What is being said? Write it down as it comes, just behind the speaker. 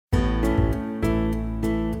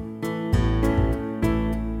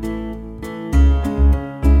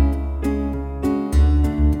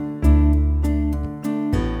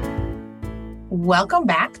Welcome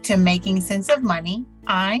back to Making Sense of Money.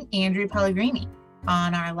 I'm Andrea Pellegrini.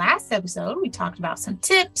 On our last episode, we talked about some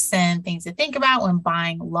tips and things to think about when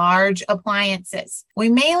buying large appliances. We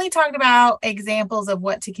mainly talked about examples of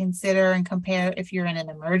what to consider and compare if you're in an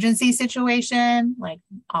emergency situation, like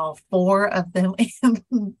all four of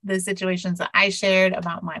the situations that I shared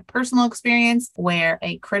about my personal experience where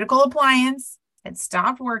a critical appliance had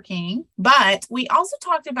stopped working. But we also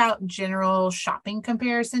talked about general shopping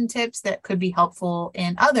comparison tips that could be helpful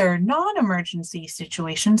in other non-emergency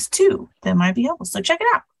situations too that might be helpful. So check it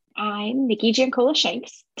out. I'm Nikki Giancola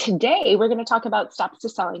Shanks. Today, we're going to talk about steps to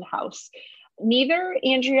selling a house. Neither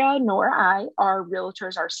Andrea nor I are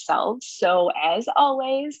realtors ourselves. So as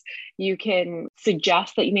always, you can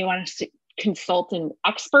suggest that you may want to consult an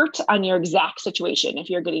expert on your exact situation if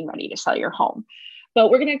you're getting ready to sell your home. But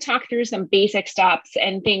we're going to talk through some basic steps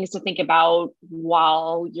and things to think about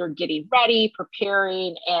while you're getting ready,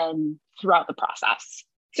 preparing, and throughout the process.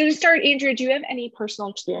 So to start, Andrea, do you have any personal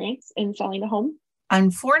experience in selling a home?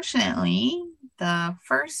 Unfortunately, the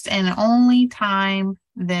first and only time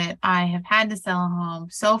that I have had to sell a home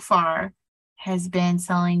so far has been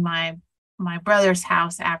selling my brother's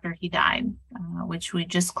house after he died, which we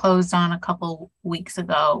just closed on a couple weeks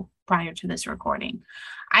ago prior to this recording.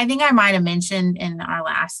 I think I might have mentioned in our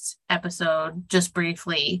last episode, just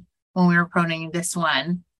briefly, when we were promoting this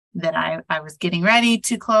one, that I was getting ready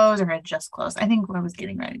to close or had just closed. I think I was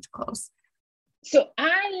getting ready to close. So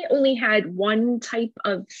I only had one type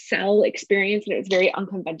of sell experience, and it was very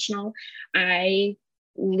unconventional. I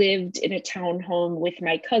lived in a townhome with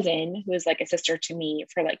my cousin, who was like a sister to me,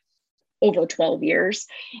 for like over 12 years.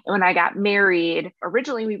 And when I got married,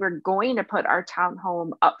 originally we were going to put our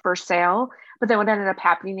townhome up for sale. But then what ended up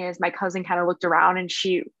happening is my cousin kind of looked around and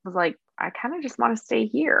she was like, I kind of just want to stay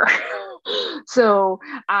here. So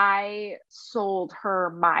I sold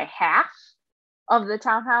her my half of the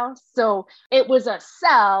townhouse. So it was a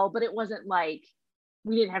sell, but it wasn't like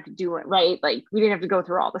we didn't have to do it, right? Like we didn't have to go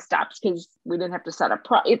through all the steps because we didn't have to set up.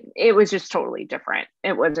 It was just totally different.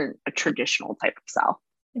 It wasn't a traditional type of sell.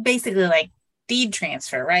 Basically like deed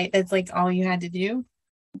transfer, right? That's like all you had to do?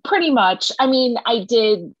 Pretty much. I mean, I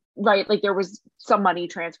did, right? Like there was some money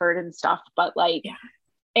transferred and stuff, but like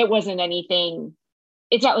It wasn't anything.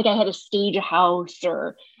 It's not like I had to stage a house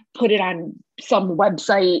or put it on some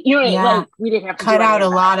website. You know, like we didn't have to cut out a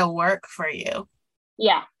lot of work for you.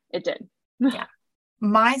 Yeah, it did. Yeah.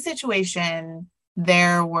 My situation,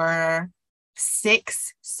 there were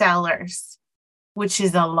 6 sellers, which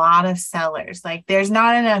is a lot of sellers. Like there's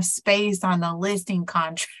not enough space on the listing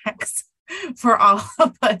contracts for all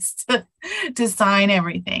of us to sign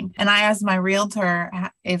everything. And I asked my realtor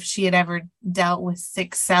if she had ever dealt with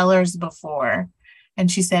 6 sellers before.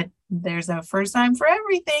 And she said, there's a first time for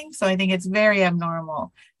everything. So I think it's very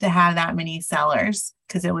abnormal to have that many sellers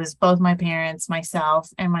because it was both my parents, myself,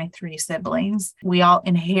 and my 3 siblings. We all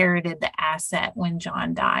inherited the asset when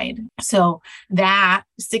John died. So that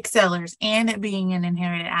 6 sellers and it being an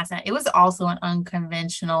inherited asset, it was also an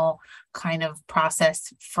unconventional kind of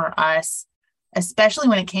process for us, especially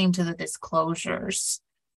when it came to the disclosures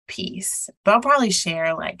piece. But I'll probably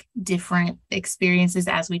share like different experiences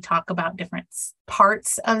as we talk about different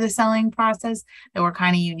parts of the selling process that were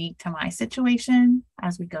kind of unique to my situation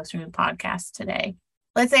as we go through the podcast today.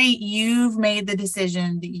 Let's say you've made the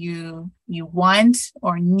decision that you want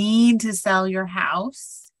or need to sell your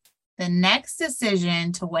house. The next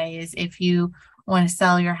decision to weigh is if you want to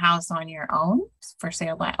sell your house on your own for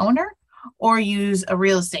sale by owner or use a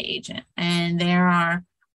real estate agent. And there are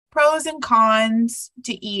pros and cons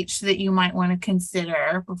to each that you might want to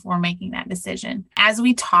consider before making that decision. As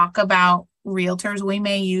we talk about realtors, we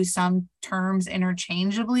may use some terms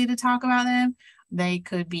interchangeably to talk about them. They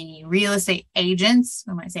could be real estate agents,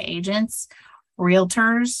 I might say agents,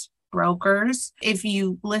 realtors, brokers. If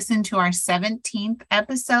you listen to our 17th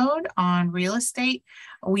episode on real estate,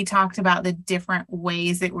 we talked about the different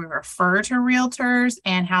ways that we refer to realtors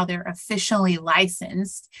and how they're officially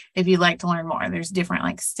licensed. If you'd like to learn more, there's different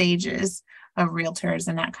like stages of realtors,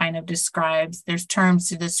 and that kind of describes, there's terms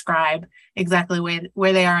to describe exactly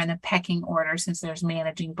where they are in the pecking order, since there's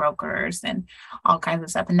managing brokers and all kinds of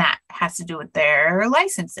stuff. And that has to do with their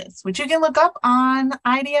licenses, which you can look up on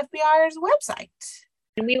IDFBR's website.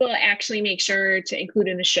 And we will actually make sure to include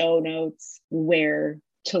in the show notes where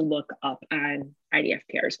to look up on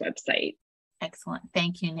IDFPR's website. Excellent.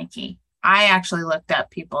 Thank you, Nikki. I actually looked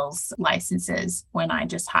up people's licenses when I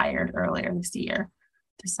just hired earlier this year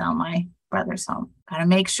to sell my brother's home. Got to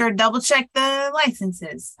make sure, double check the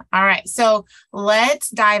licenses. All right. So let's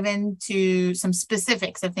dive into some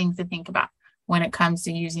specifics of things to think about when it comes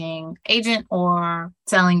to using agent or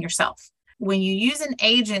selling yourself. When you use an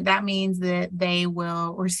agent, that means that they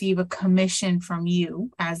will receive a commission from you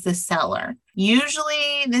as the seller.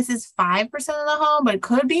 Usually this is 5% of the home, but it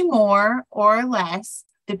could be more or less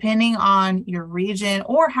depending on your region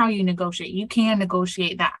or how you negotiate. You can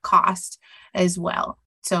negotiate that cost as well.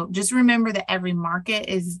 So just remember that every market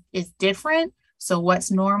is different. So what's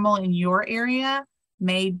normal in your area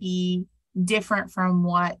may be different from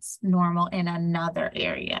what's normal in another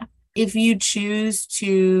area. If you choose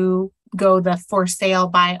to go the for sale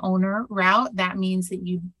by owner route, that means that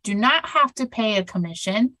you do not have to pay a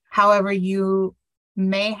commission. However, you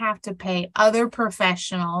may have to pay other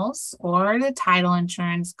professionals or the title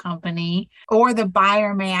insurance company, or the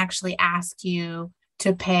buyer may actually ask you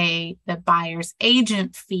to pay the buyer's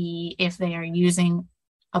agent fee if they are using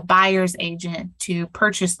a buyer's agent to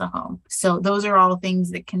purchase the home. So those are all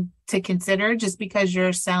things that to consider. Just because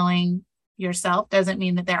you're selling yourself doesn't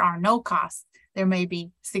mean that there are no costs. There may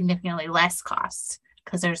be significantly less costs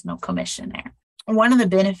because there's no commission there. One of the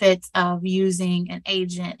benefits of using an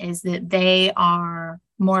agent is that they are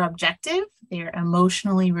more objective. They're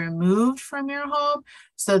emotionally removed from your home,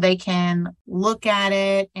 so they can look at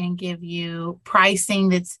it and give you pricing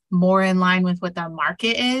that's more in line with what the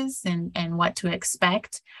market is and what to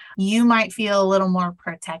expect. You might feel a little more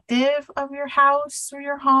protective of your house or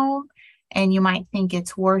your home, and you might think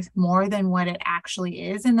it's worth more than what it actually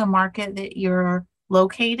is in the market that you're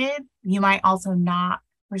located. You might also not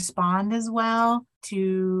respond as well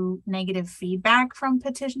to negative feedback from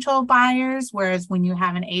potential buyers, whereas when you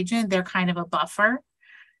have an agent, they're kind of a buffer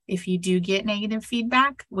if you do get negative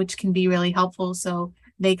feedback, which can be really helpful. So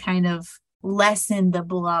they kind of lessen the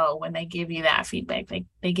blow when they give you that feedback.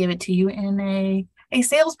 They give it to you in a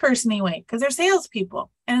salesperson-y way because they're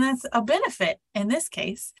salespeople, and that's a benefit in this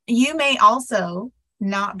case. You may also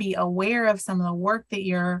not be aware of some of the work that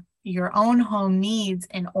your own home needs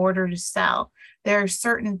in order to sell. There are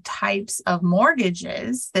certain types of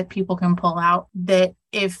mortgages that people can pull out that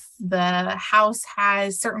if the house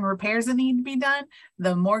has certain repairs that need to be done,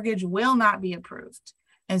 the mortgage will not be approved.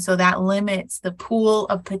 And so that limits the pool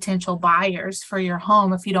of potential buyers for your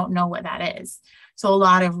home if you don't know what that is. So a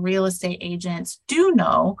lot of real estate agents do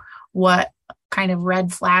know what kind of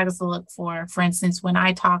red flags to look for. For instance, when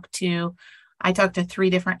I talked to 3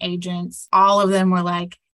 different agents, all of them were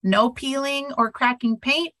like, no peeling or cracking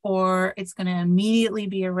paint, or it's going to immediately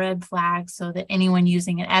be a red flag, so that anyone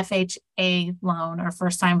using an FHA loan or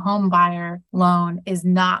first-time home buyer loan is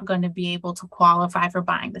not going to be able to qualify for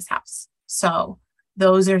buying this house. So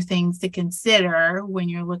those are things to consider when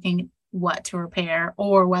you're looking what to repair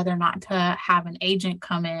or whether or not to have an agent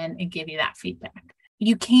come in and give you that feedback.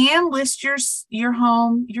 You can list your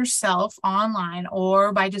home yourself online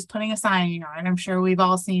or by just putting a sign in your yard. I'm sure we've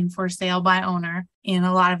all seen for sale by owner in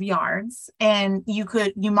a lot of yards. And you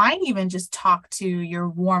might even just talk to your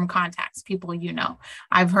warm contacts, people you know.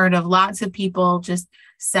 I've heard of lots of people just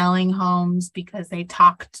selling homes because they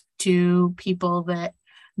talked to people that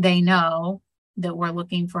they know that were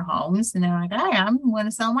looking for homes. And they're like, hey, I'm going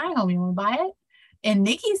to sell my home. You want to buy it? In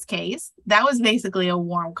Nikki's case, that was basically a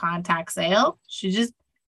warm contact sale. She just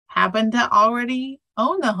happened to already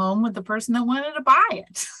own the home with the person that wanted to buy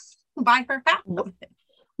it, buy her house.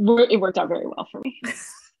 It worked out very well for me.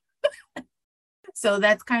 So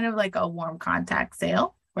that's kind of like a warm contact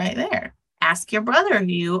sale right there. Ask your brother who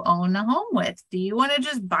you own a home with, do you want to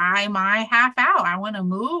just buy my half out? I want to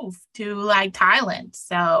move to like Thailand.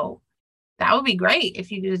 So that would be great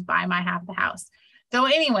if you could just buy my half the house. So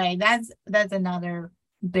anyway, that's another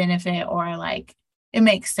benefit, or like it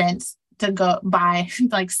makes sense to go buy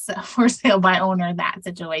like for sale by owner, that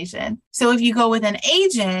situation. So if you go with an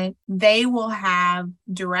agent, they will have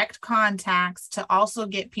direct contacts to also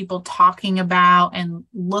get people talking about and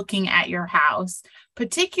looking at your house,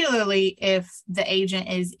 particularly if the agent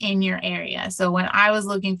is in your area. So when I was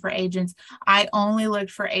looking for agents, I only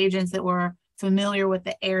looked for agents that were familiar with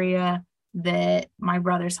the area that my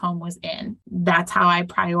brother's home was in. That's how I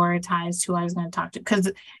prioritized who I was going to talk to. Because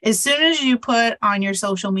as soon as you put on your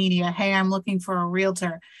social media, hey, I'm looking for a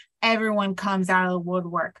realtor, everyone comes out of the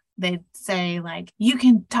woodwork. They say like, you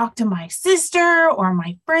can talk to my sister or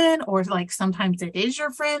my friend, or like sometimes it is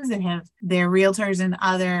your friends that have their realtors in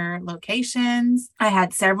other locations. I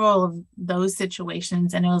had several of those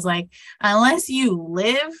situations, and it was like, unless you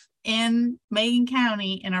live in Macon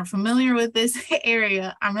County and are familiar with this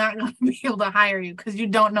area, I'm not going to be able to hire you because you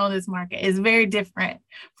don't know this market. It's very different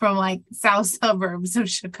from like south suburbs of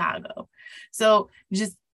Chicago. So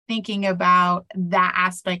just thinking about that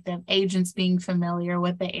aspect of agents being familiar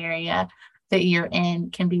with the area. that you're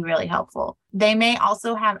in can be really helpful. They may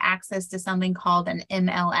also have access to something called an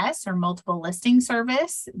MLS or multiple listing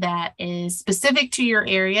service that is specific to your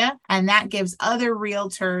area. And that gives other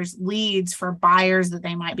realtors leads for buyers that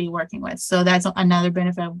they might be working with. So that's another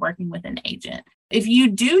benefit of working with an agent. If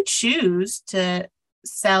you do choose to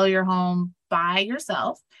sell your home by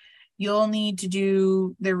yourself, you'll need to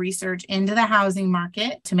do the research into the housing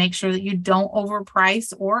market to make sure that you don't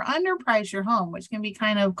overprice or underprice your home, which can be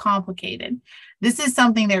kind of complicated. This is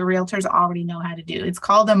something that realtors already know how to do. It's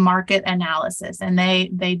called a market analysis, and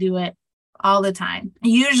they do it all the time.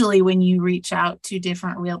 Usually when you reach out to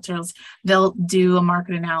different realtors, they'll do a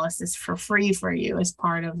market analysis for free for you as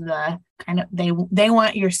part of the kind of, they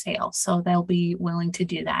want your sale. So they'll be willing to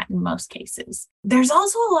do that in most cases. There's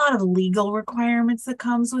also a lot of legal requirements that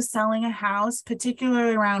comes with selling a house,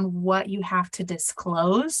 particularly around what you have to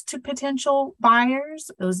disclose to potential buyers.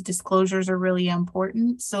 Those disclosures are really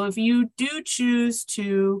important. So if you do choose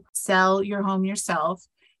to sell your home yourself,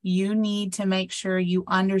 you need to make sure you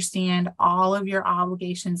understand all of your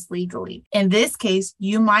obligations legally. In this case,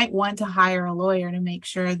 you might want to hire a lawyer to make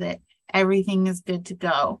sure that everything is good to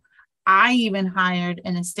go. I even hired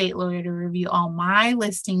an estate lawyer to review all my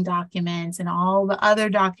listing documents and all the other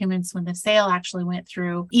documents when the sale actually went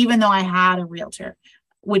through, even though I had a realtor,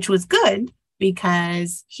 which was good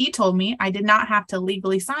because he told me I did not have to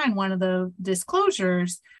legally sign one of the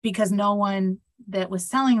disclosures because no one that was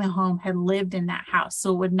selling the home had lived in that house.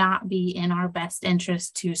 So it would not be in our best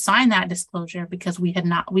interest to sign that disclosure because we did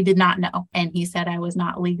not know. And he said I was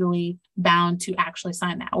not legally bound to actually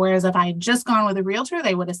sign that. Whereas if I had just gone with a realtor,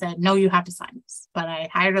 they would have said, no, you have to sign this. But I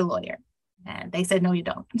hired a lawyer and they said, no, you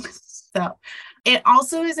don't. So it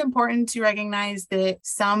also is important to recognize that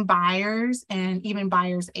some buyers and even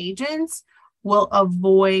buyers agents will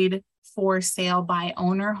avoid for sale by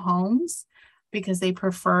owner homes because they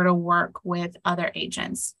prefer to work with other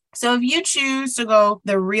agents. So if you choose to go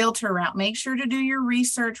the realtor route, make sure to do your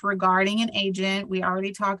research regarding an agent. We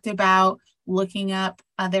already talked about looking up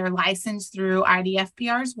their license through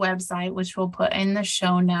IDFPR's website, which we'll put in the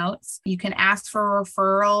show notes. You can ask for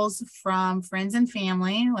referrals from friends and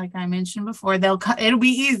family. Like I mentioned before, it'll be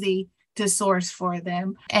easy to source for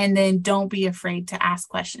them. And then don't be afraid to ask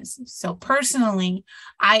questions. So personally,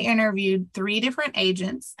 I interviewed 3 different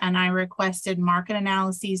agents and I requested market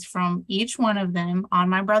analyses from each one of them on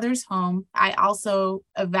my brother's home. I also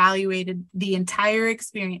evaluated the entire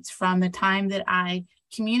experience from the time that I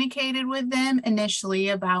communicated with them initially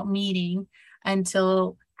about meeting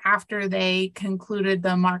until after they concluded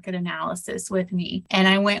the market analysis with me. And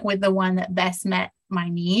I went with the one that best met my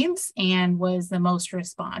needs and was the most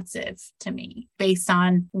responsive to me based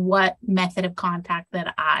on what method of contact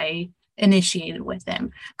that I initiated with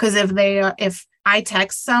them. Because if I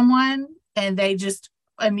text someone and they just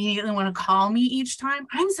immediately want to call me each time,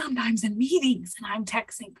 I'm sometimes in meetings and I'm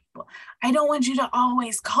texting people. I don't want you to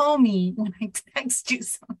always call me when I text you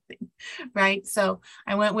something, right? So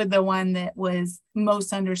I went with the one that was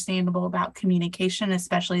most understandable about communication,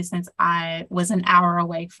 especially since I was an hour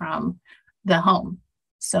away from the home.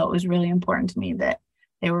 So it was really important to me that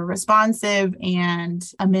they were responsive and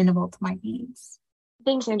amenable to my needs.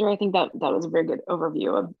 Thanks, Andrew. I think that was a very good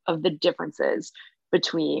overview of the differences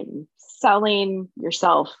between selling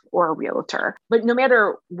yourself or a realtor. But no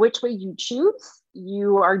matter which way you choose,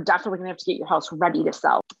 you are definitely going to have to get your house ready to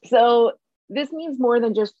sell. So this means more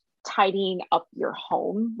than just tidying up your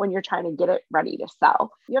home when you're trying to get it ready to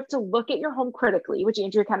sell. You have to look at your home critically, which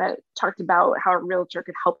Andrew kind of talked about how a realtor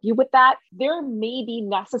could help you with that. There may be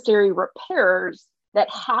necessary repairs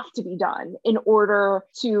that have to be done in order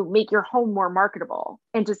to make your home more marketable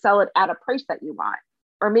and to sell it at a price that you want.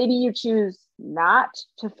 Or maybe you choose not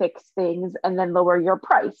to fix things and then lower your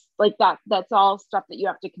price. Like that's all stuff that you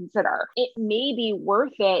have to consider. It may be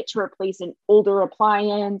worth it to replace an older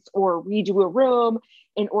appliance or redo a room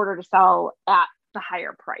in order to sell at the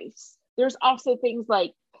higher price. There's also things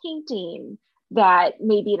like painting that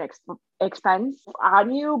may be an expense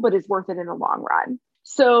on you, but is worth it in the long run.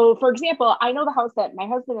 So for example, I know the house that my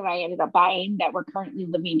husband and I ended up buying that we're currently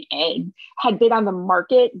living in had been on the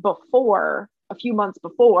market before, a few months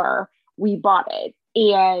before we bought it.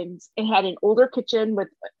 And it had an older kitchen with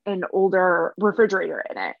an older refrigerator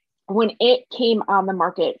in it. When it came on the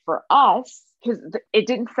market for us, because it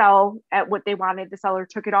didn't sell at what they wanted, the seller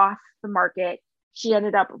took it off the market. She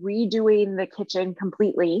ended up redoing the kitchen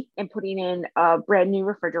completely and putting in a brand new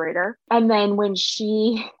refrigerator. And then when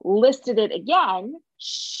she listed it again,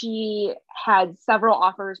 she had several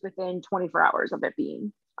offers within 24 hours of it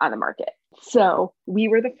being on the market. So we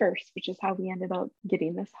were the first, which is how we ended up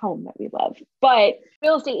getting this home that we love. But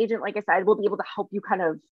real estate agent, like I said, will be able to help you kind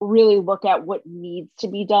of really look at what needs to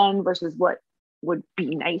be done versus what would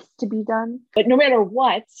be nice to be done. But no matter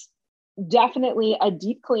what, definitely a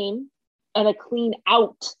deep clean and a clean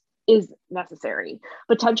out is necessary.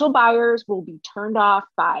 Potential buyers will be turned off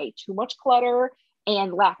by too much clutter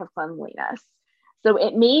and lack of cleanliness. So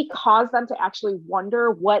it may cause them to actually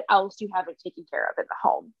wonder what else you haven't taken care of in the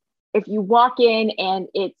home. If you walk in and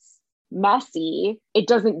it's messy, it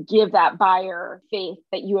doesn't give that buyer faith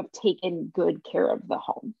that you have taken good care of the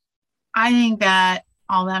home. I think that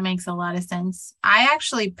all that makes a lot of sense. I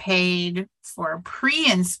actually paid for a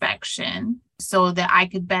pre-inspection so that I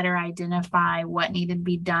could better identify what needed to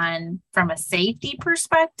be done from a safety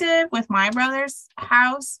perspective with my brother's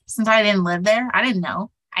house. Since I didn't live there, I didn't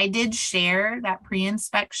know. I did share that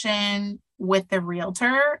pre-inspection with the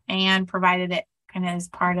realtor and provided it kind of as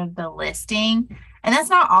part of the listing. And that's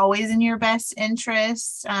not always in your best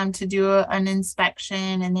interest to do an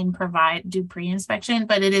inspection and then do pre-inspection,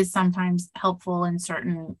 but it is sometimes helpful in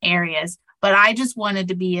certain areas. But I just wanted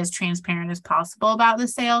to be as transparent as possible about the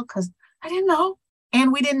sale because I didn't know.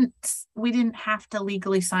 And we didn't have to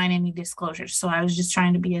legally sign any disclosures. So I was just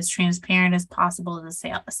trying to be as transparent as possible as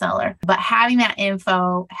a seller. But having that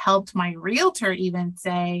info helped my realtor even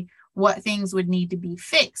say what things would need to be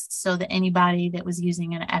fixed so that anybody that was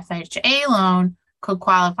using an FHA loan could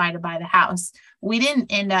qualify to buy the house. We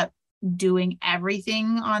didn't end up doing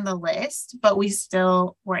everything on the list, but we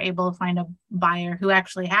still were able to find a buyer who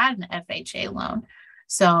actually had an FHA loan.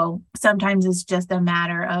 So sometimes it's just a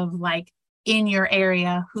matter of like in your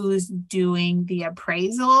area, who's doing the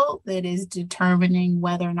appraisal that is determining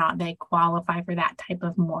whether or not they qualify for that type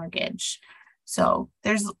of mortgage. So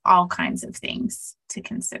there's all kinds of things to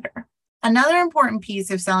consider. Another important piece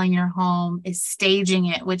of selling your home is staging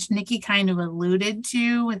it, which Nikki kind of alluded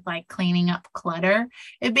to with like cleaning up clutter.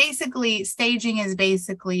 Staging is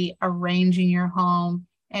basically arranging your home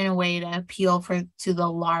in a way to appeal to the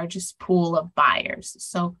largest pool of buyers.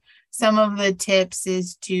 So some of the tips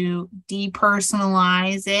is to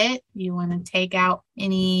depersonalize it. You want to take out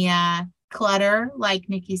any clutter, like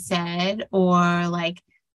Nikki said, or like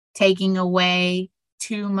taking away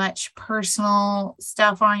too much personal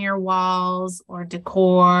stuff on your walls or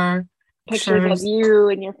decor. Pictures of you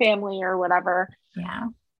and your family or whatever. Yeah.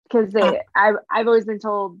 Because I've always been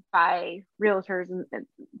told by realtors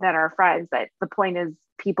that are friends that the point is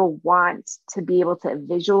people want to be able to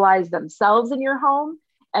visualize themselves in your home.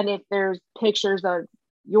 And if there's pictures of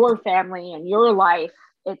your family and your life,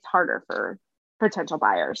 it's harder for potential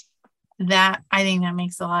buyers. I think that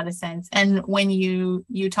makes a lot of sense. And when you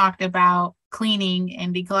talked about cleaning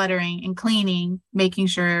and decluttering and cleaning, making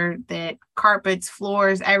sure that carpets,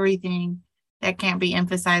 floors, everything, that can't be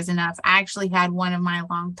emphasized enough. I actually had one of my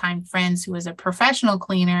longtime friends who was a professional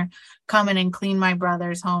cleaner come in and clean my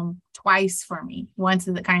brother's home twice for me. Once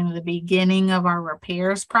at the beginning of our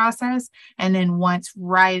repairs process, and then once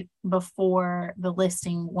right before the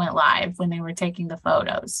listing went live when they were taking the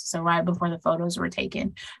photos. So right before the photos were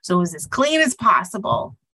taken. So it was as clean as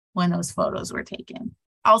possible when those photos were taken.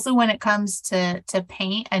 Also, when it comes to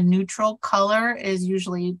paint, a neutral color is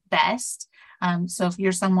usually best. So if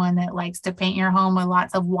you're someone that likes to paint your home with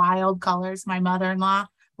lots of wild colors, my mother-in-law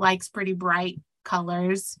likes pretty bright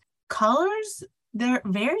colors. Colors, they're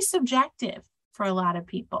very subjective for a lot of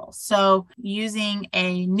people. So using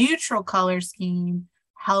a neutral color scheme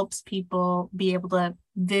helps people be able to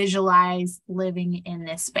visualize living in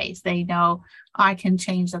this space. They know I can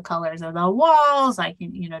change the colors of the walls. I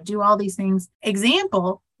can, do all these things.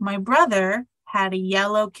 Example, my brother had a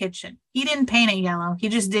yellow kitchen. He didn't paint it yellow. He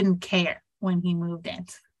just didn't care when he moved in.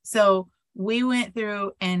 So we went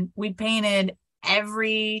through and we painted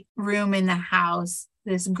every room in the house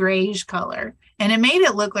this grayish color, and it made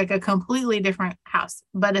it look like a completely different house.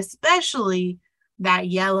 But especially that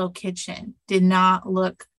yellow kitchen did not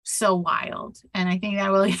look so wild. And I think that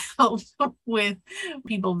really helped with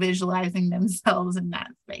people visualizing themselves in that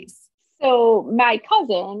space. So my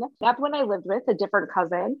cousin, that's when I lived with a different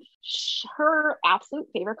cousin, her absolute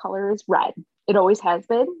favorite color is red. It always has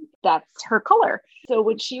been. That's her color. So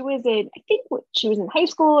when she was in high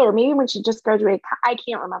school, or maybe when she just graduated, I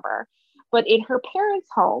can't remember. But in her parents'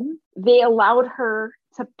 home, they allowed her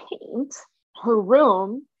to paint her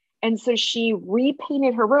room. And so she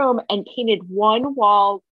repainted her room and painted one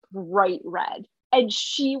wall bright red. And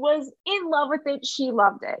she was in love with it. She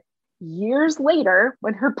loved it. Years later,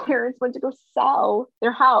 when her parents went to go sell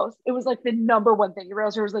their house, it was like the number one thing. The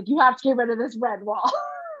realtor was like, you have to get rid of this red wall.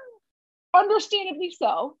 Understandably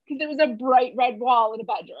so, because it was a bright red wall in a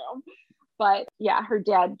bedroom. But yeah, her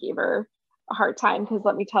dad gave her a hard time because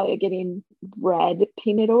let me tell you, getting red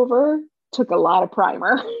painted over took a lot of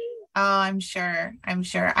primer. Oh, I'm sure. I'm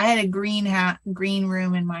sure. I had a green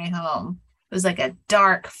room in my home. It was like a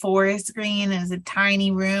dark forest green. It was a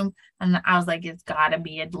tiny room. And I was like, it's gotta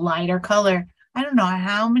be a lighter color. I don't know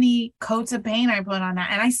how many coats of paint I put on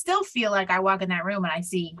that. And I still feel like I walk in that room and I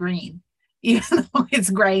see green, even though it's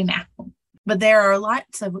gray now. But there are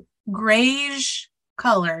lots of grayish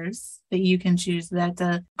colors that you can choose. That's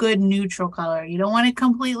a good neutral color. You don't want it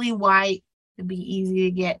completely white. It'd be easy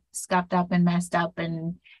to get scuffed up and messed up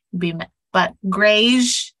and but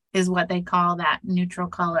grayish is what they call that neutral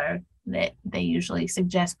color that they usually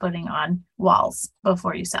suggest putting on walls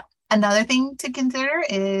before you sell. Another thing to consider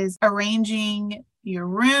is arranging your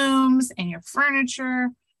rooms and your furniture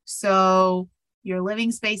so your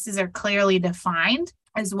living spaces are clearly defined,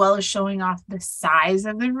 as well as showing off the size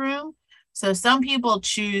of the room. So some people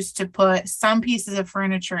choose to put some pieces of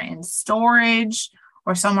furniture in storage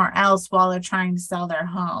or somewhere else while they're trying to sell their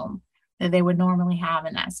home that they would normally have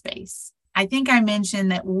in that space. I think I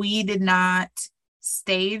mentioned that we did not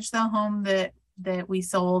stage the home that we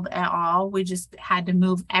sold at all. We just had to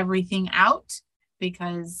move everything out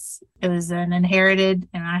because it was an inherited,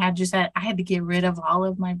 and I had to get rid of all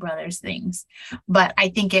of my brother's things. But I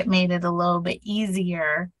think it made it a little bit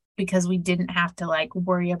easier because we didn't have to like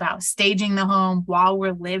worry about staging the home while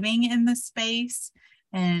we're living in the space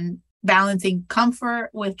and balancing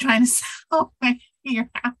comfort with trying to sell your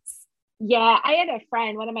house. Yeah, I had a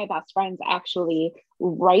friend, one of my best friends, actually,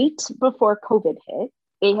 right before COVID hit,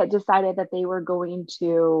 they had decided that they were going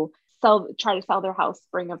to try to sell their house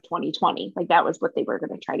spring of 2020. Like that was what they were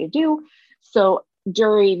going to try to do. So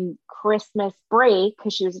during Christmas break,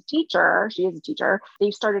 because she is a teacher,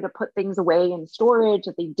 they started to put things away in storage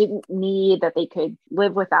that they didn't need, that they could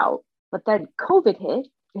live without. But then COVID hit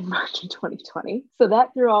in March of 2020. So that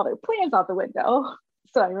threw all their plans out the window.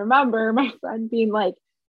 So I remember my friend being like,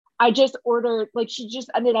 I just ordered, like, she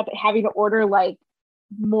just ended up having to order like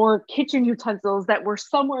more kitchen utensils that were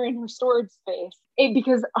somewhere in her storage space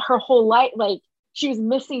because her whole life, like she was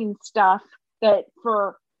missing stuff that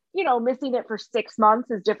missing it for 6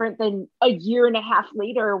 months is different than a year and a half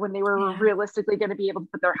later when they were realistically going to be able to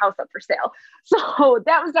put their house up for sale. So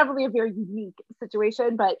that was definitely a very unique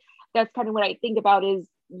situation, but that's kind of what I think about is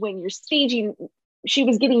when you're staging. She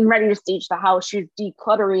was getting ready to stage the house. She was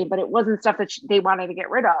decluttering, but it wasn't stuff that they wanted to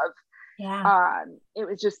get rid of. Yeah. It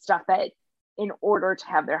was just stuff that in order to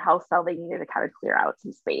have their house sell, they needed to kind of clear out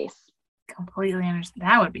some space. Completely understand.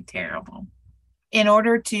 That would be terrible. In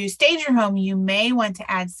order to stage your home, you may want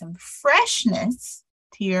to add some freshness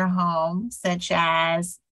to your home, such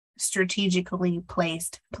as strategically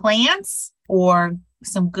placed plants or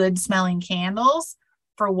some good smelling candles.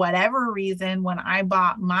 For whatever reason, when I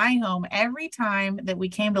bought my home, every time that we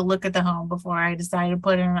came to look at the home before I decided to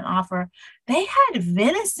put in an offer, they had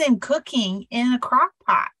venison cooking in a crock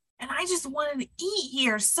pot. And I just wanted to eat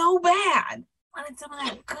here so bad. Wanted some of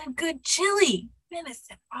that good chili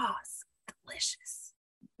venison. Oh, it's delicious.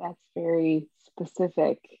 That's very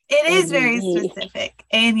specific. It is very specific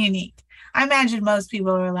and unique. I imagine most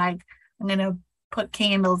people are like, I'm going to put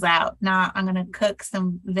candles out. Nah, I'm going to cook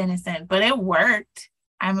some venison. But it worked.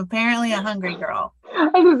 I'm apparently a hungry girl. I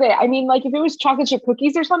was gonna say, I mean, like if it was chocolate chip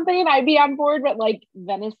cookies or something, I'd be on board, but like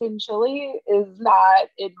venison chili is not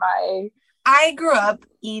in my. I grew up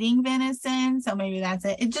eating venison, so maybe that's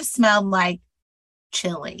it. It just smelled like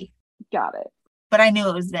chili. Got it. But I knew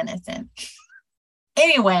it was venison.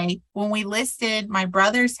 Anyway, when we listed my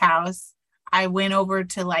brother's house, I went over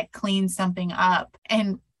to like clean something up.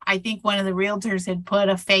 And I think one of the realtors had put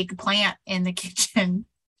a fake plant in the kitchen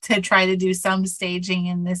to try to do some staging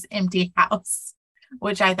in this empty house,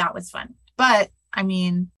 which I thought was fun. But I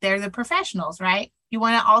mean, they're the professionals, right? You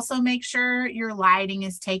want to also make sure your lighting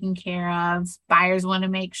is taken care of. Buyers want to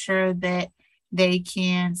make sure that they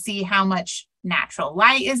can see how much natural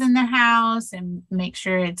light is in the house and make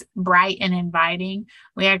sure it's bright and inviting.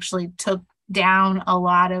 We actually took down a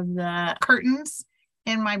lot of the curtains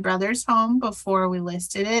in my brother's home before we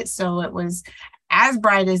listed it. So it was as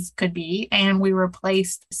bright as could be. And we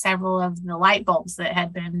replaced several of the light bulbs that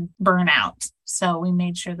had been burnt out. So we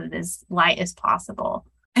made sure that as light as possible.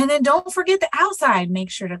 And then don't forget the outside. Make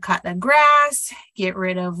sure to cut the grass, get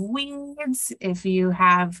rid of weeds. If you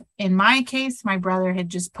have, in my case, my brother had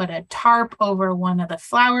just put a tarp over one of the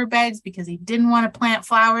flower beds because he didn't want to plant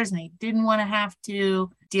flowers and he didn't want to have to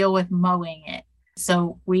deal with mowing it.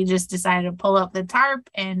 So we just decided to pull up the tarp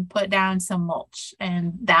and put down some mulch,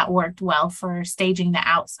 and that worked well for staging the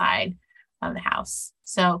outside of the house.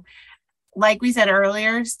 So Like we said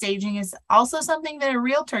earlier, staging is also something that a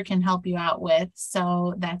realtor can help you out with.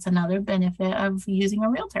 So that's another benefit of using a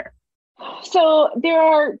realtor. So there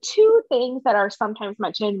are two things that are sometimes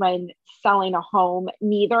mentioned when selling a home.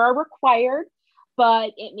 Neither are required,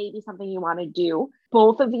 but it may be something you want to do.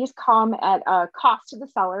 Both of these come at a cost to the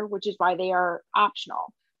seller, which is why they are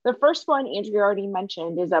optional. The first one, Andrea already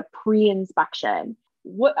mentioned, is a pre-inspection.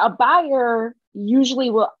 What a buyer usually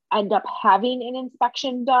will end up having an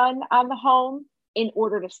inspection done on the home in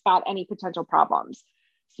order to spot any potential problems.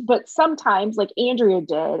 But sometimes, like Andrea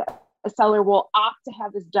did, a seller will opt to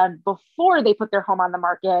have this done before they put their home on the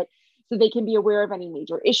market so they can be aware of any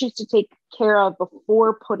major issues to take care of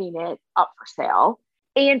before putting it up for sale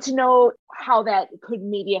and to know how that could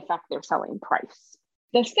maybe affect their selling price.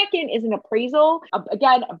 The second is an appraisal.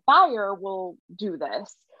 Again, a buyer will do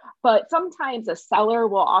this, but sometimes a seller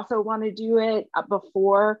will also want to do it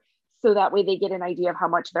before so that way they get an idea of how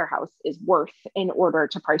much their house is worth in order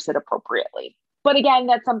to price it appropriately. But again,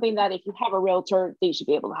 that's something that if you have a realtor, they should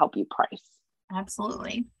be able to help you price.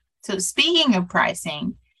 Absolutely. So speaking of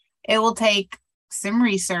pricing, it will take some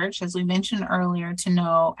research, as we mentioned earlier, to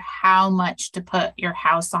know how much to put your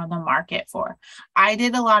house on the market for. I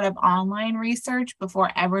did a lot of online research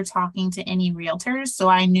before ever talking to any realtors, so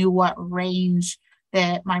I knew what range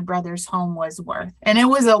that my brother's home was worth. And it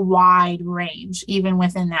was a wide range, even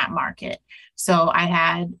within that market. So I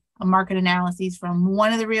had a market analysis from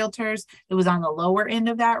one of the realtors that was on the lower end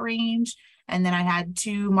of that range. And then I had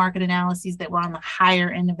two market analyses that were on the higher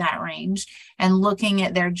end of that range. And looking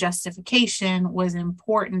at their justification was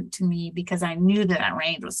important to me because I knew that that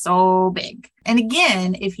range was so big. And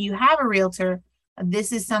again, if you have a realtor,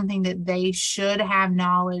 this is something that they should have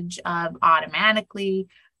knowledge of automatically,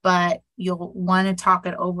 but you'll want to talk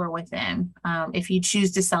it over with them. If you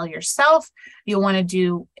choose to sell yourself, you'll want to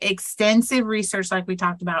do extensive research, like we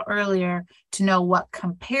talked about earlier, to know what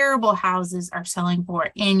comparable houses are selling for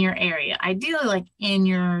in your area. Ideally, like in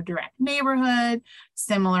your direct neighborhood,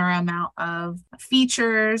 similar amount of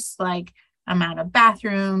features, like amount of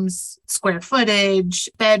bathrooms, square footage,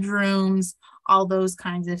 bedrooms, all those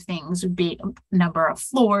kinds of things would be number of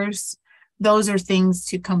floors. Those are things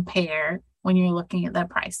to compare when you're looking at the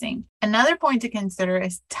pricing. Another point to consider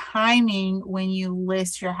is timing when you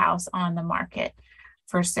list your house on the market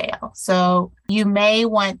for sale. So you may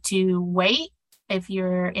want to wait if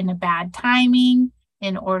you're in a bad timing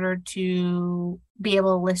in order to be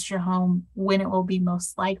able to list your home when it will be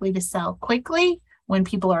most likely to sell quickly, when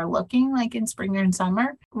people are looking, like in spring and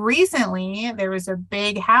summer. Recently, there was a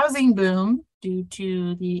big housing boom due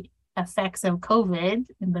to the effects of COVID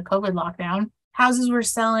and the COVID lockdown. Houses were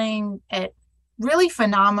selling at really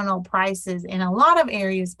phenomenal prices in a lot of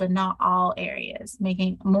areas, but not all areas,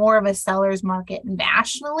 making more of a seller's market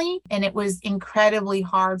nationally. And it was incredibly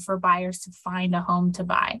hard for buyers to find a home to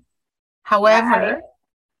buy. However,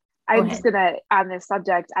 I'm just gonna, on this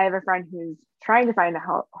subject, I have a friend who's trying to find a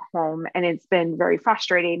home, and it's been very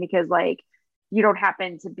frustrating because like you don't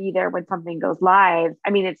happen to be there when something goes live.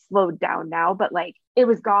 I mean, it's slowed down now, but like it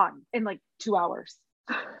was gone in like 2 hours.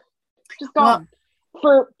 Just gone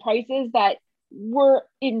for prices that were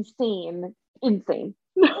insane.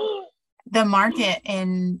 The market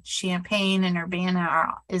in Champaign and Urbana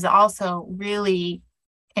is also really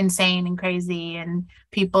insane and crazy, and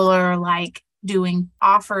people are like doing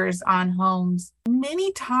offers on homes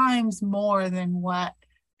many times more than what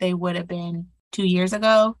they would have been 2 years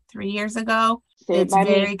ago, 3 years ago. It's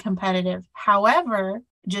very competitive. However,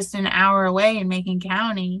 just an hour away in Macon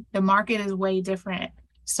County, the market is way different.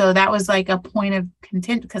 So that was like a point of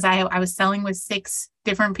content because I was selling with 6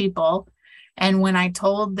 different people. And when I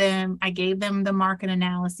told them, I gave them the market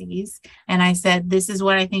analyses and I said, this is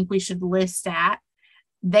what I think we should list at.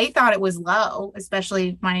 They thought it was low,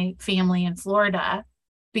 especially my family in Florida,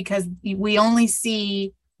 because we only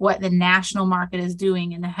see what the national market is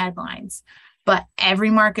doing in the headlines. But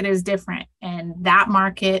every market is different. And that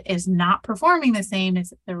market is not performing the same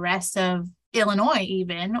as the rest of Illinois,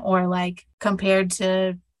 even, or like compared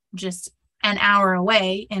to just an hour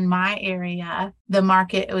away in my area, the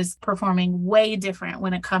market was performing way different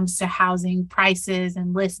when it comes to housing prices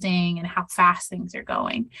and listing and how fast things are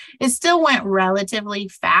going. It still went relatively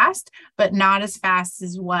fast, but not as fast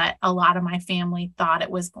as what a lot of my family thought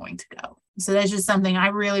it was going to go. So that's just something I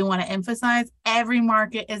really want to emphasize. Every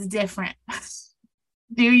market is different.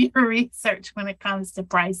 Do your research when it comes to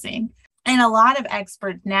pricing. And a lot of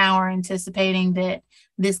experts now are anticipating that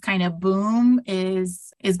this kind of boom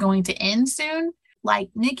is going to end soon.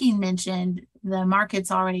 Like Nikki mentioned, the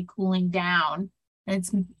market's already cooling down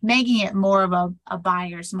It's making it more of a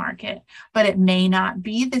buyer's market, but it may not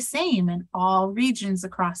be the same in all regions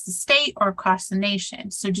across the state or across the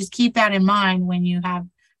nation. So just keep that in mind when you have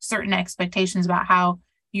certain expectations about how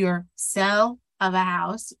your sell of a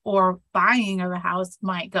house or buying of a house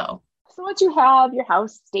might go. So once you have your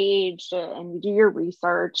house staged and you do your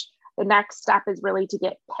research, the next step is really to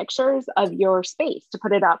get pictures of your space to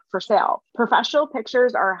put it up for sale. Professional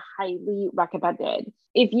pictures are highly recommended.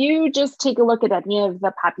 If you just take a look at any of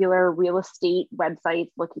the popular real estate websites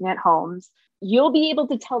looking at homes, you'll be able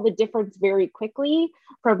to tell the difference very quickly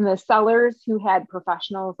from the sellers who had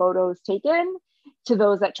professional photos taken to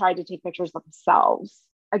those that tried to take pictures themselves.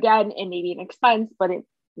 Again, it may be an expense, but it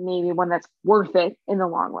may be one that's worth it in the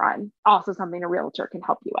long run. Also something a realtor can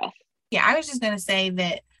help you with. Yeah, I was just going to say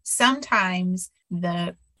that sometimes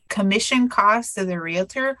the commission costs of the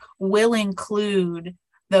realtor will include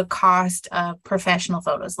the cost of professional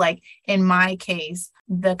photos. Like in my case,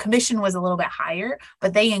 the commission was a little bit higher,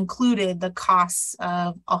 but they included the costs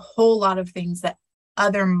of a whole lot of things that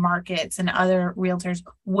other markets and other realtors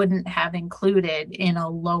wouldn't have included in a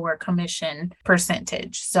lower commission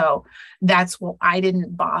percentage. So that's what I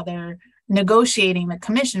didn't bother negotiating the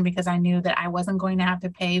commission, because I knew that I wasn't going to have to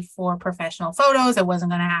pay for professional photos. I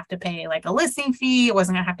wasn't going to have to pay like a listing fee. I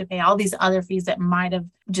wasn't going to have to pay all these other fees that might have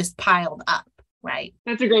just piled up. Right.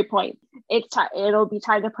 That's a great point. It'll be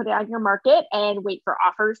time to put it on your market and wait for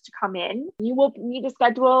offers to come in. You will need to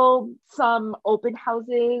schedule some open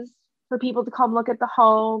houses for people to come look at the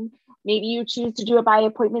home. Maybe you choose to do it by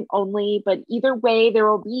appointment only, but either way, there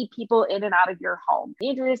will be people in and out of your home. In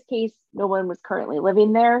Andrea's case, no one was currently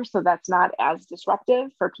living there, so that's not as disruptive.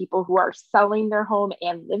 For people who are selling their home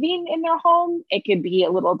and living in their home, it could be a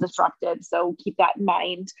little disruptive. So keep that in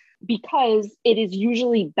mind, because it is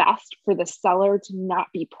usually best for the seller to not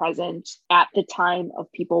be present at the time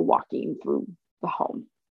of people walking through the home.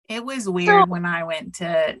 It was weird when I went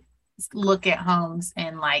to look at homes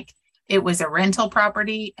and like, it was a rental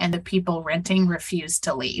property and the people renting refused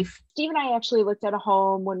to leave. Steve and I actually looked at a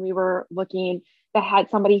home when we were looking that had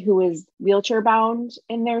somebody who was wheelchair bound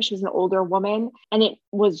in there. She was an older woman, and it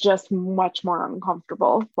was just much more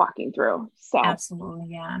uncomfortable walking through. So absolutely,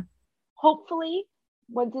 yeah. Hopefully,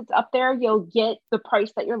 once it's up there, you'll get the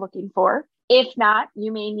price that you're looking for. If not,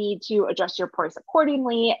 you may need to adjust your price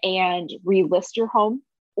accordingly and relist your home.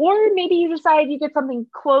 Or maybe you decide you get something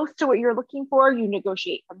close to what you're looking for, you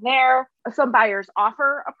negotiate from there. Some buyers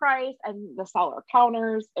offer a price and the seller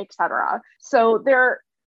counters, etc. So there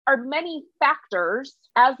are many factors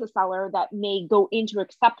as the seller that may go into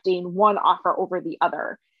accepting one offer over the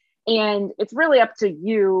other. And it's really up to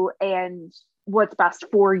you and what's best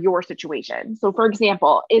for your situation. So for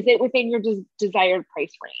example, is it within your desired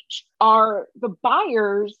price range? Are the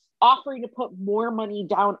buyers offering to put more money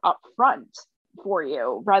down up front for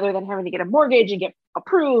you rather than having to get a mortgage and get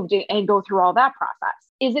approved and go through all that process?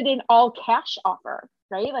 Is it an all cash offer,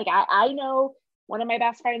 right? Like I know one of my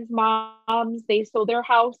best friend's moms, they sold their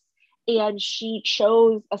house and she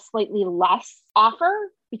chose a slightly less offer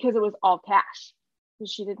because it was all cash.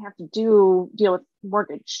 She didn't have to deal with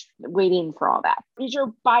mortgage, waiting for all that. Is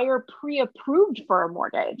your buyer pre-approved for a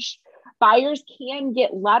mortgage? Buyers can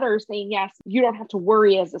get letters saying, yes, you don't have to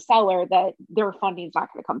worry as a seller that their funding is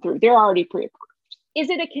not going to come through. They're already pre-approved. Is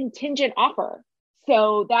it a contingent offer?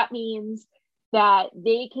 So that means that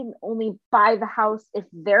they can only buy the house if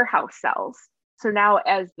their house sells. So now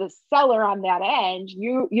as the seller on that end,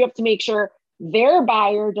 you have to make sure their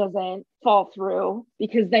buyer doesn't fall through,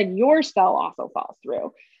 because then your sell also falls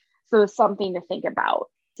through. So it's something to think about.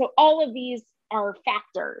 So all of these are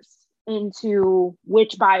factors into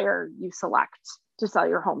which buyer you select to sell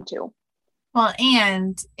your home to. Well,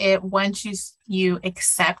 and once you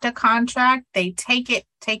accept a contract, they take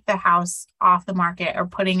the house off the market or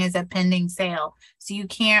putting as a pending sale. So you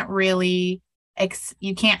can't really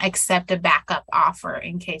accept a backup offer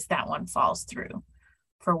in case that one falls through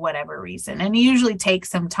for whatever reason. And it usually takes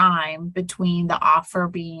some time between the offer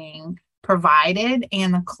being provided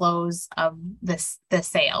and the close of the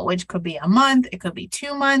sale, which could be a month, it could be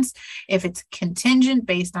 2 months. If it's contingent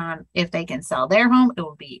based on if they can sell their home, it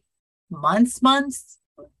will be months,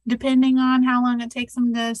 depending on how long it takes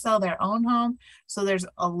them to sell their own home. So there's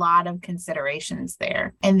a lot of considerations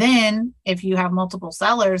there. And then if you have multiple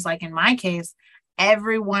sellers, like in my case,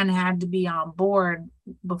 everyone had to be on board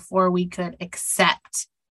before we could accept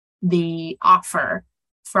the offer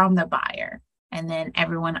from the buyer. And then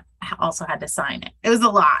everyone also had to sign it. It was a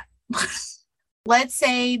lot. Let's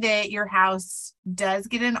say that your house does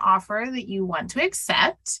get an offer that you want to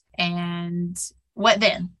accept. And what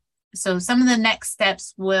then? So some of the next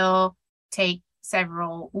steps will take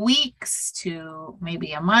several weeks to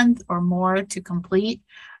maybe a month or more to complete.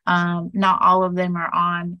 Not all of them are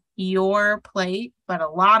on your plate, but a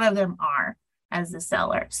lot of them are as the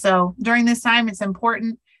seller. So during this time, it's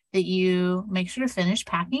important that you make sure to finish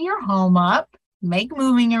packing your home up, make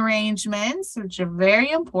moving arrangements, which are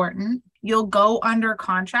very important. You'll go under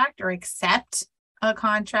contract or accept a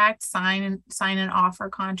contract, sign an offer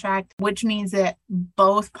contract, which means that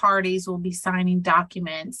both parties will be signing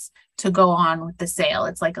documents to go on with the sale.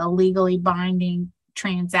 It's like a legally binding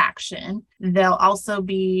transaction. There'll also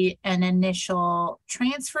be an initial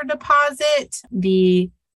transfer deposit.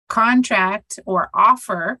 The contract or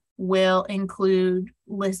offer will include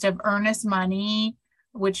list of earnest money,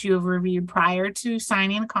 which you have reviewed prior to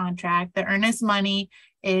signing the contract. The earnest money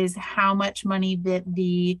is how much money that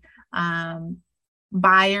the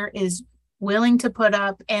buyer is willing to put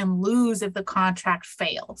up and lose if the contract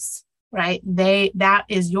fails, right? That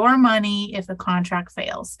is your money if the contract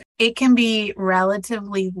fails. It can be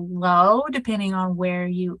relatively low depending on where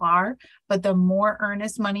you are, but the more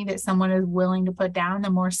earnest money that someone is willing to put down, the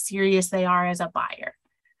more serious they are as a buyer,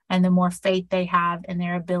 and the more faith they have in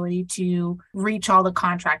their ability to reach all the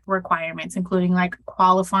contract requirements, including like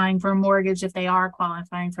qualifying for a mortgage if they are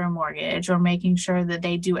qualifying for a mortgage, or making sure that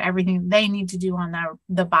they do everything they need to do on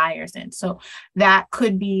the buyer's end. So that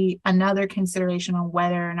could be another consideration on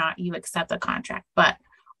whether or not you accept the contract. But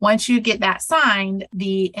once you get that signed,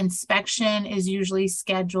 the inspection is usually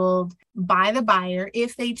scheduled by the buyer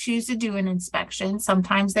if they choose to do an inspection.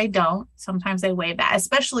 Sometimes they don't. Sometimes they waive that,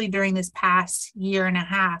 especially during this past year and a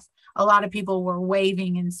half. A lot of people were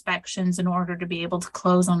waiving inspections in order to be able to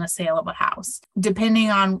close on the sale of a house. Depending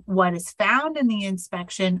on what is found in the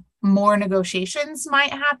inspection, more negotiations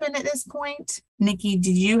might happen at this point. Nikki,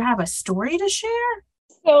 did you have a story to share?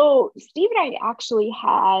 So Steve and I actually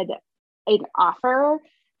had an offer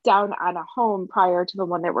down on a home prior to the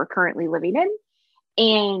one that we're currently living in.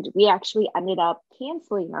 And we actually ended up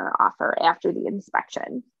canceling our offer after the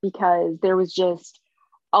inspection because there was just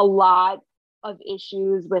a lot of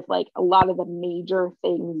issues with like a lot of the major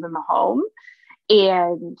things in the home.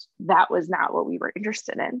 And that was not what we were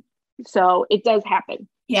interested in. So it does happen.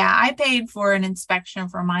 Yeah, I paid for an inspection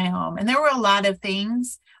for my home, and there were a lot of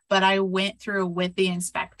things, but I went through with the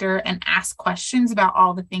inspector and asked questions about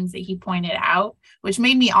all the things that he pointed out, which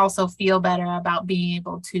made me also feel better about being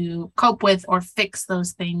able to cope with or fix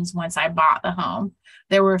those things once I bought the home.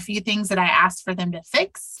 There were a few things that I asked for them to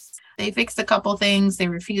fix. They fixed a couple things. They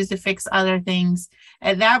refused to fix other things.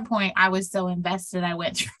 At that point, I was so invested, I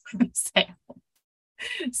went through the sale.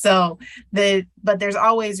 But there's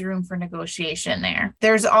always room for negotiation there.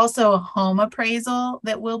 There's also a home appraisal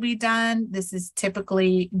that will be done. This is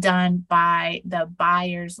typically done by the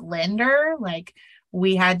buyer's lender. Like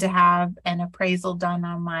we had to have an appraisal done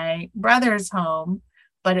on my brother's home,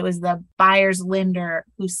 but it was the buyer's lender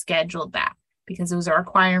who scheduled that because it was a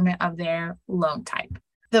requirement of their loan type.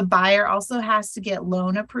 The buyer also has to get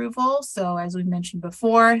loan approval. So as we mentioned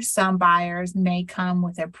before, some buyers may come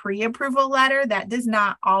with a pre-approval letter. That does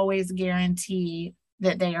not always guarantee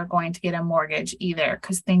that they are going to get a mortgage either,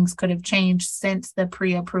 because things could have changed since the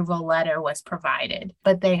pre-approval letter was provided.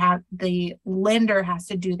 But the lender has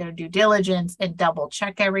to do their due diligence and double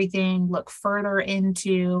check everything, look further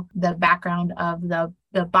into the background of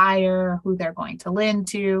the buyer, who they're going to lend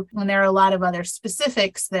to. And there are a lot of other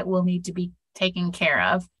specifics that will need to be taken care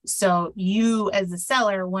of. So you as a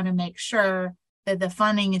seller want to make sure that the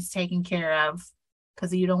funding is taken care of,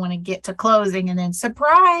 because you don't want to get to closing and then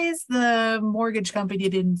surprise, the mortgage company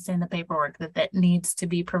didn't send the paperwork that needs to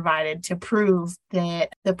be provided to prove that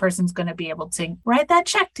the person's going to be able to write that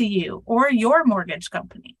check to you or your mortgage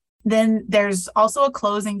company. Then there's also a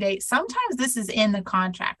closing date. Sometimes this is in the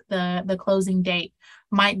contract. The closing date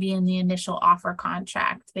might be in the initial offer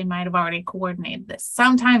contract. They might have already coordinated this.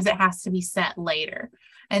 Sometimes it has to be set later.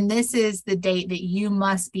 And this is the date that you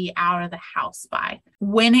must be out of the house by.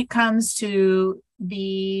 When it comes to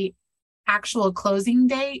the actual closing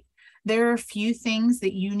date, there are a few things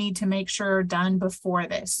that you need to make sure are done before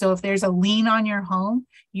this. So if there's a lien on your home,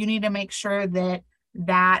 you need to make sure that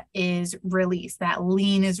is released. That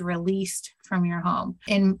lien is released from your home.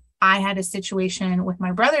 And I had a situation with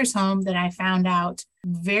my brother's home that I found out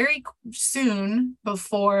very soon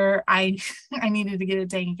before I needed to get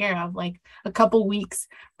it taken care of, like a couple weeks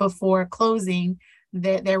before closing,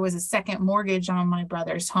 that there was a second mortgage on my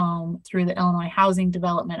brother's home through the Illinois Housing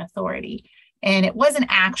Development Authority. And it wasn't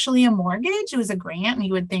actually a mortgage, it was a grant. And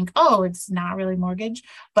you would think, oh, it's not really mortgage.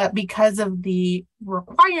 But because of the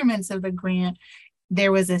requirements of the grant,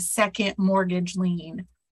 there was a second mortgage lien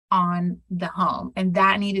on the home, and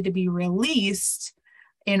that needed to be released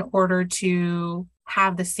in order to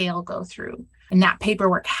have the sale go through. And that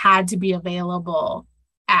paperwork had to be available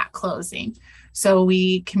at closing. So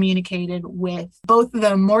we communicated with both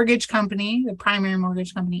the mortgage company, the primary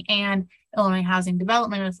mortgage company, and Illinois Housing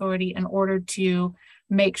Development Authority in order to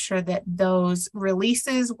make sure that those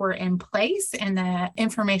releases were in place and the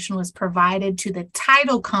information was provided to the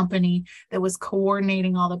title company that was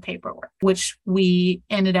coordinating all the paperwork, which we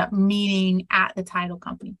ended up meeting at the title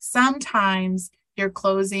company. Sometimes your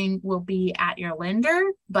closing will be at your lender,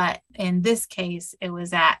 but in this case, it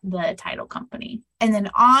was at the title company. And then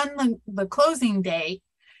on the closing date,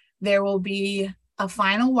 there will be a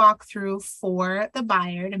final walkthrough for the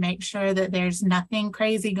buyer to make sure that there's nothing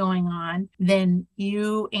crazy going on. Then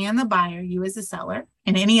you and the buyer, you as a seller,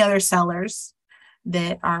 and any other sellers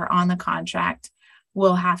that are on the contract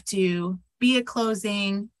will have to be at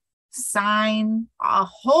closing, sign a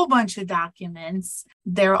whole bunch of documents.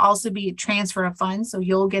 There will also be a transfer of funds. So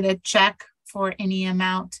you'll get a check for any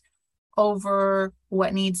amount over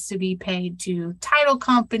what needs to be paid to title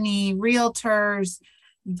company, realtors,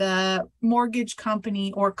 the mortgage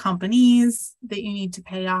company or companies that you need to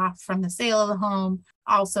pay off from the sale of the home.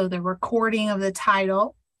 Also the recording of the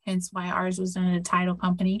title, hence why ours was done at a title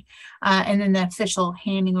company. And then the official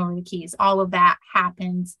handing over the keys. All of that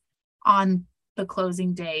happens on the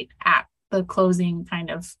closing date at the closing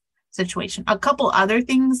kind of situation. A couple other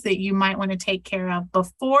things that you might want to take care of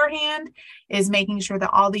beforehand is making sure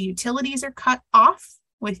that all the utilities are cut off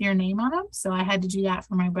with your name on them. So I had to do that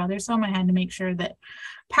for my brother's home. I had to make sure that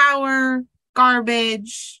power,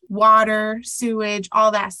 garbage, water, sewage,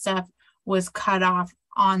 all that stuff was cut off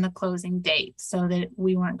on the closing date so that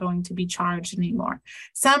we weren't going to be charged anymore.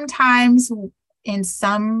 Sometimes in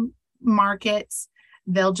some markets,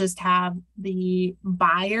 they'll just have the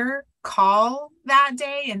buyer call that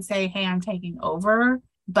day and say, hey, I'm taking over,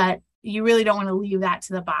 but you really don't want to leave that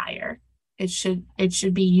to the buyer. It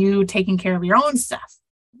should be you taking care of your own stuff.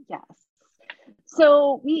 Yes.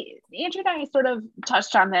 So Andrew and I sort of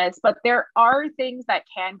touched on this, but there are things that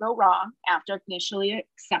can go wrong after initially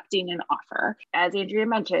accepting an offer. As Andrea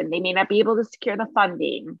mentioned, they may not be able to secure the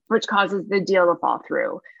funding, which causes the deal to fall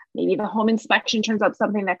through. Maybe the home inspection turns up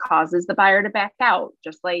something that causes the buyer to back out,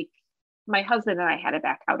 just like my husband and I had to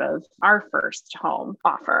back out of our first home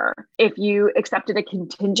offer. If you accepted a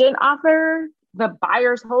contingent offer, the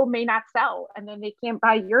buyer's home may not sell and then they can't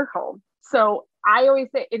buy your home. So I always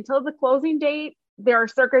say until the closing date, there are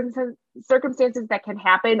circumstances that can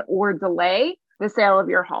happen or delay the sale of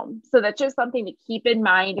your home. So that's just something to keep in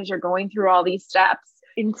mind as you're going through all these steps.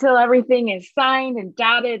 Until everything is signed and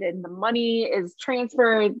dotted and the money is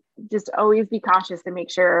transferred, just always be cautious to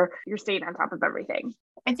make sure you're staying on top of everything.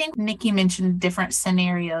 I think Nikki mentioned different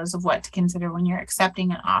scenarios of what to consider when you're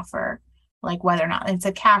accepting an offer, like whether or not it's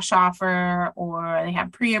a cash offer or they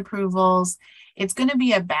have pre-approvals. It's going to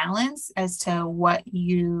be a balance as to what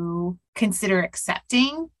you consider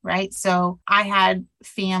accepting, right? So I had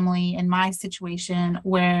family in my situation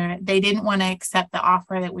where they didn't want to accept the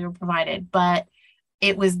offer that we were provided, but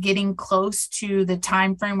it was getting close to the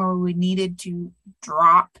time frame where we needed to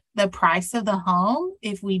drop the price of the home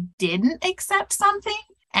if we didn't accept something.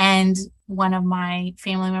 And one of my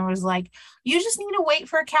family members was like, you just need to wait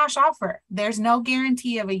for a cash offer. There's no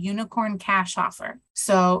guarantee of a unicorn cash offer.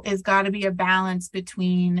 So it's got to be a balance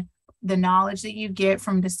between the knowledge that you get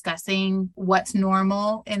from discussing what's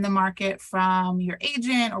normal in the market from your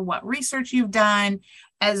agent or what research you've done,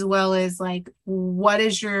 as well as like, what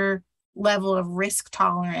is your level of risk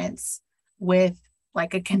tolerance with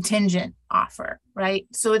like a contingent offer, right?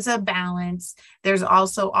 So it's a balance. There's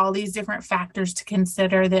also all these different factors to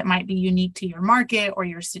consider that might be unique to your market or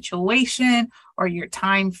your situation or your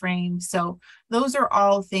time frame. So those are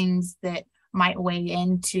all things that might weigh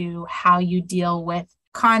into how you deal with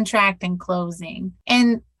contract and closing.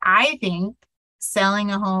 And I think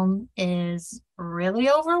selling a home is really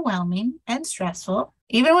overwhelming and stressful,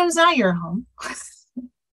 even when it's not your home.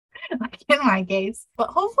 Like in my case. But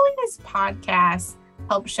hopefully this podcast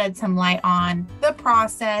helps shed some light on the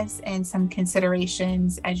process and some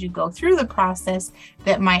considerations as you go through the process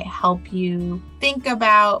that might help you think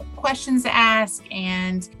about questions to ask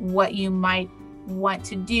and what you might want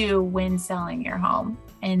to do when selling your home.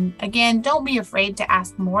 And again, don't be afraid to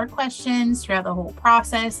ask more questions throughout the whole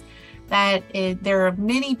process. There are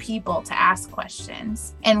many people to ask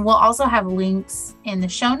questions. And we'll also have links in the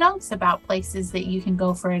show notes about places that you can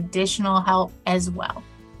go for additional help as well.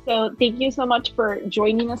 So thank you so much for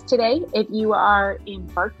joining us today. If you are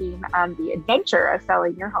embarking on the adventure of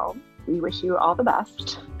selling your home, we wish you all the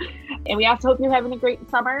best. And we also hope you're having a great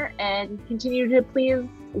summer and continue to please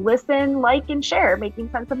listen, like, and share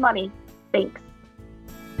Making Sense of Money. Thanks.